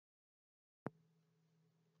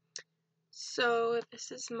So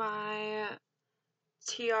this is my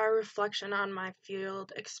TR reflection on my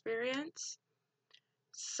field experience.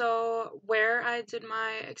 So where I did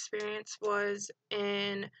my experience was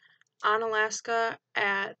in Alaska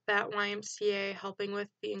at that YMCA helping with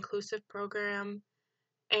the inclusive program.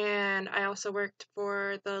 And I also worked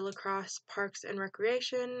for the Lacrosse Parks and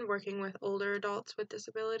Recreation, working with older adults with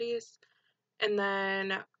disabilities. And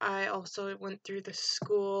then I also went through the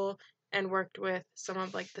school and worked with some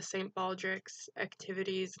of like the St. Baldricks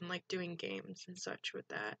activities and like doing games and such with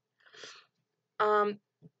that. Um,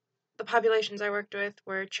 the populations I worked with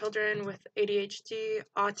were children with ADHD,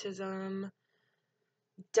 autism,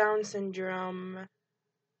 Down syndrome.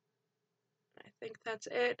 I think that's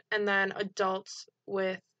it. And then adults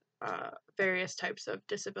with various types of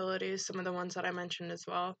disabilities, some of the ones that I mentioned as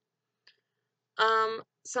well.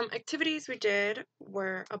 Some activities we did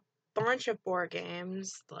were a bunch of board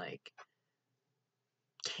games like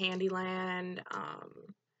Candyland,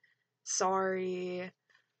 Sorry,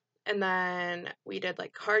 and then we did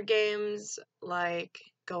like card games like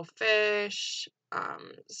Go Fish.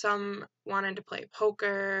 Some wanted to play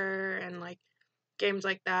poker and like games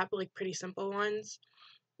like that, but like pretty simple ones.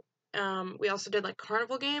 We also did like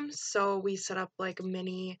carnival games, so we set up like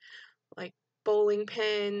mini like bowling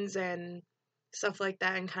pins and stuff like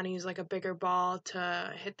that and kind of use like a bigger ball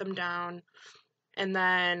to hit them down. And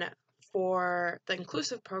then for the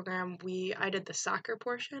inclusive program, I did the soccer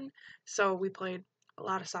portion. So we played a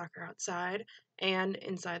lot of soccer outside and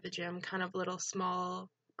inside the gym, kind of little small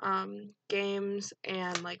games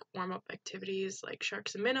and like warm up activities like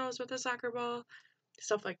sharks and minnows with a soccer ball,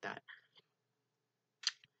 stuff like that.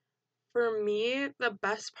 For me, the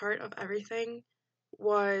best part of everything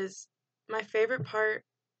was my favorite part.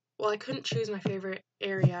 Well, I couldn't choose my favorite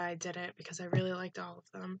area I did it because I really liked all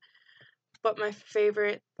of them. But my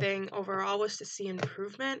favorite thing overall was to see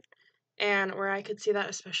improvement, and where I could see that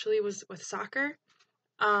especially was with soccer.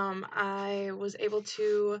 I was able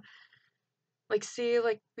to like see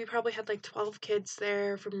like we probably had like 12 kids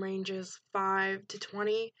there from ranges 5 to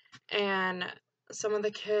 20, and some of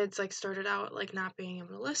the kids like started out like not being able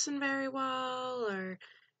to listen very well or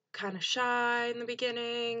kind of shy in the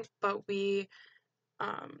beginning, but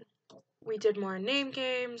um we did more name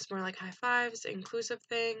games, more like high fives, inclusive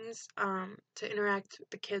things, to interact with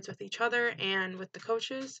the kids with each other and with the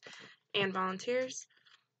coaches and volunteers.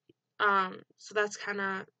 So that's kind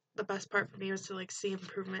of the best part for me was to like see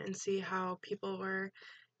improvement and see how people were,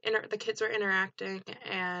 the kids were interacting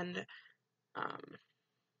and um,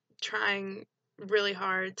 trying really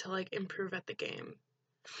hard to like improve at the game.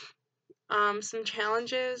 Some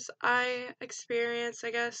challenges I experienced,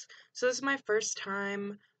 I guess. So this is my first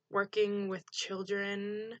time working with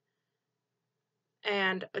children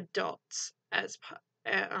and adults as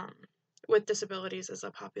with disabilities as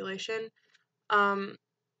a population. Um,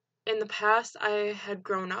 in the past, I had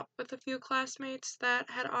grown up with a few classmates that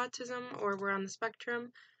had autism or were on the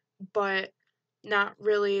spectrum, but not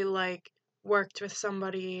really like worked with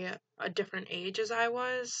somebody a different age as I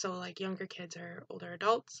was, so like younger kids or older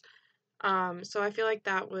adults. So I feel like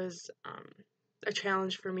that was a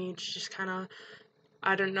challenge for me to just kind of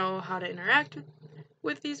I don't know how to interact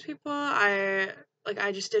with these people. I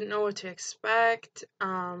just didn't know what to expect.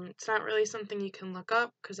 It's not really something you can look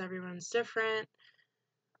up because everyone's different.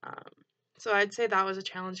 Um, so I'd say that was a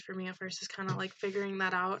challenge for me at first, is kind of like figuring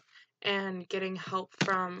that out and getting help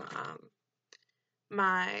from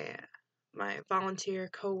my my volunteer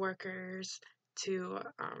coworkers to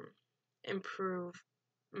improve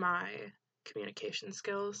my communication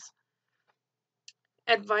skills.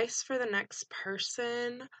 Advice for the next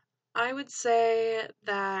person, I would say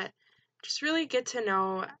that just really get to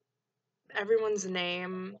know everyone's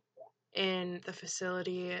name in the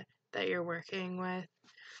facility that you're working with.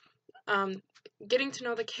 Um, Getting to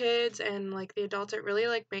know the kids and like the adults, it really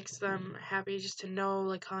like makes them happy just to know,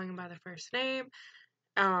 like calling them by their first name.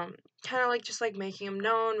 Kind of like just like making them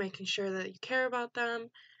known, making sure that you care about them,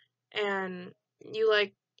 and you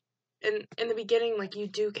like in the beginning, like you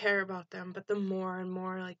do care about them, but the more and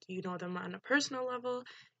more like you know them on a personal level,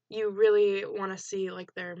 you really want to see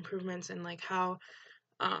like their improvements and like how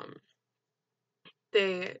um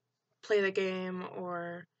they play the game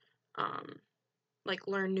or um like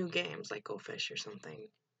learn new games like Go Fish or something.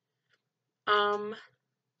 Um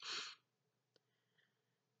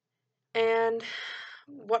and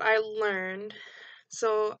what I learned,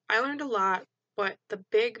 so I learned a lot, but the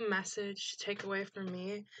big message to take away from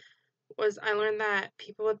me was I learned that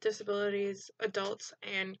people with disabilities, adults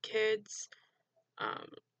and kids, um,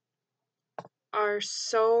 are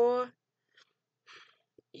so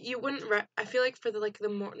you wouldn't I feel like for the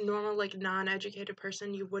more normal like non-educated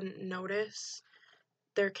person, you wouldn't notice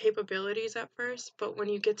their capabilities at first, but when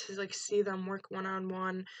you get to like see them work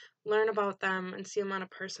one-on-one, learn about them and see them on a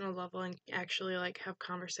personal level and actually like have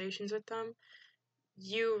conversations with them,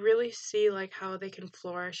 you really see like how they can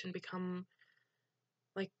flourish and become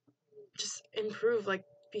like just improve, like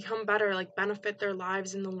become better, like benefit their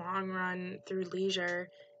lives in the long run through leisure.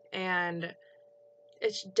 And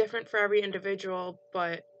it's different for every individual,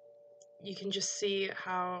 but you can just see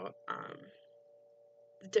how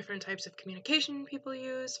the different types of communication people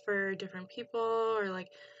use for different people, or like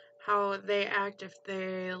how they act if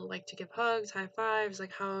they like to give hugs, high fives,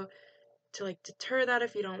 like how to like deter that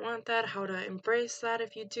if you don't want that, how to embrace that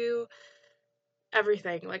if you do,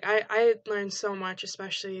 everything. Like I learned so much,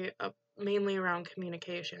 especially mainly around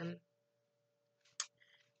communication.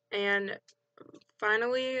 And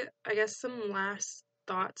finally, I guess some last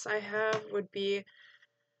thoughts I have would be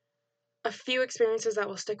a few experiences that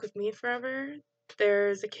will stick with me forever.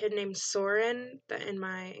 There's a kid named Soren that in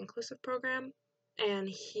my inclusive program, and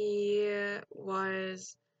he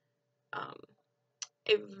was um,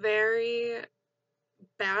 a very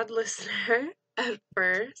bad listener at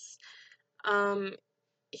first. Um,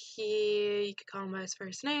 you could call him by his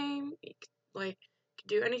first name. He could, like, could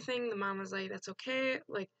do anything. The mom was like, "That's okay.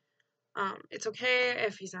 Like, it's okay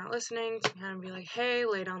if he's not listening." To kind of be like, "Hey,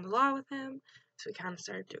 lay down the law with him." So we kind of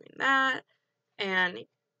started doing that. And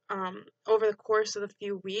over the course of the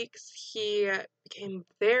few weeks, he became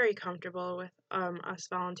very comfortable with us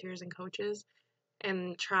volunteers and coaches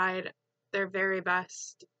and tried their very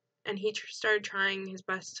best. And he started trying his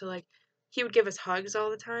best to, like, he would give us hugs all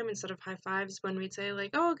the time instead of high fives when we'd say,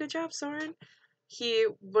 like, "Oh, good job, Soren." He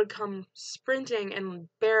would come sprinting and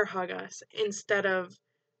bear hug us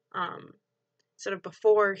um, instead of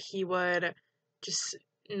before he would just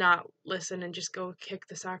not listen and just go kick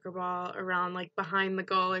the soccer ball around like behind the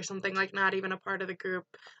goal or something, like not even a part of the group,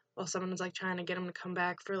 while someone was like trying to get him to come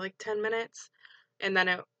back for like 10 minutes. And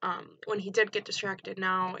then when he did get distracted,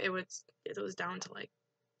 now it was down to like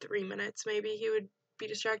 3 minutes maybe he would be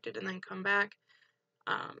distracted and then come back.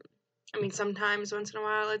 um I mean, sometimes once in a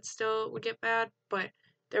while it still would get bad, but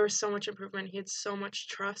there was so much improvement. He had so much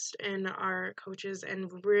trust in our coaches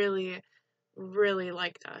and really really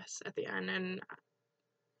liked us at the end, and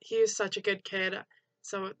he is such a good kid.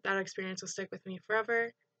 So that experience will stick with me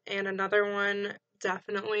forever. And another one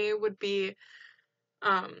definitely would be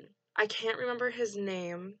um I can't remember his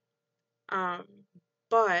name, um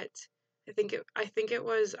but I think it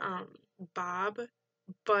was Bob,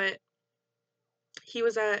 but he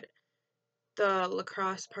was at the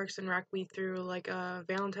lacrosse Parks and Rec. We threw like a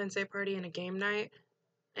Valentine's Day party and a game night,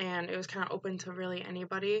 and it was kind of open to really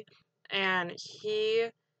anybody. And he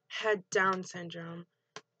had Down syndrome,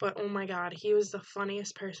 but oh my god, he was the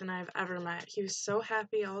funniest person I've ever met. He was so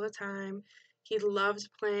happy all the time. He loved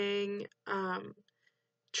playing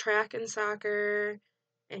track and soccer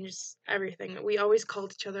and just everything. We always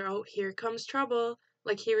called each other, "Oh, here comes trouble."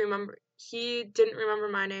 Like he didn't remember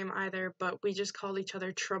my name either, but we just called each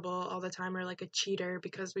other Trouble all the time, or like a cheater,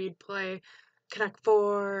 because we'd play Connect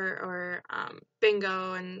Four or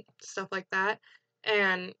bingo and stuff like that.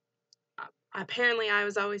 And apparently I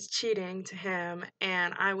was always cheating to him,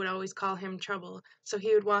 and I would always call him Trouble. So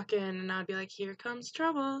he would walk in and I'd be like, "Here comes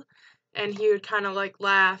Trouble." And he would kind of like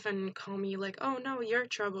laugh and call me like, "Oh no, you're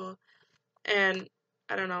Trouble." And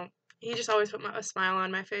I don't know. He just always put a smile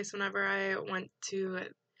on my face whenever I went to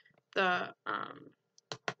the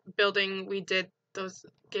building we did those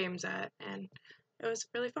games at, and it was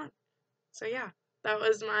really fun. So yeah, that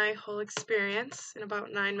was my whole experience in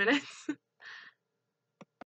about 9 minutes.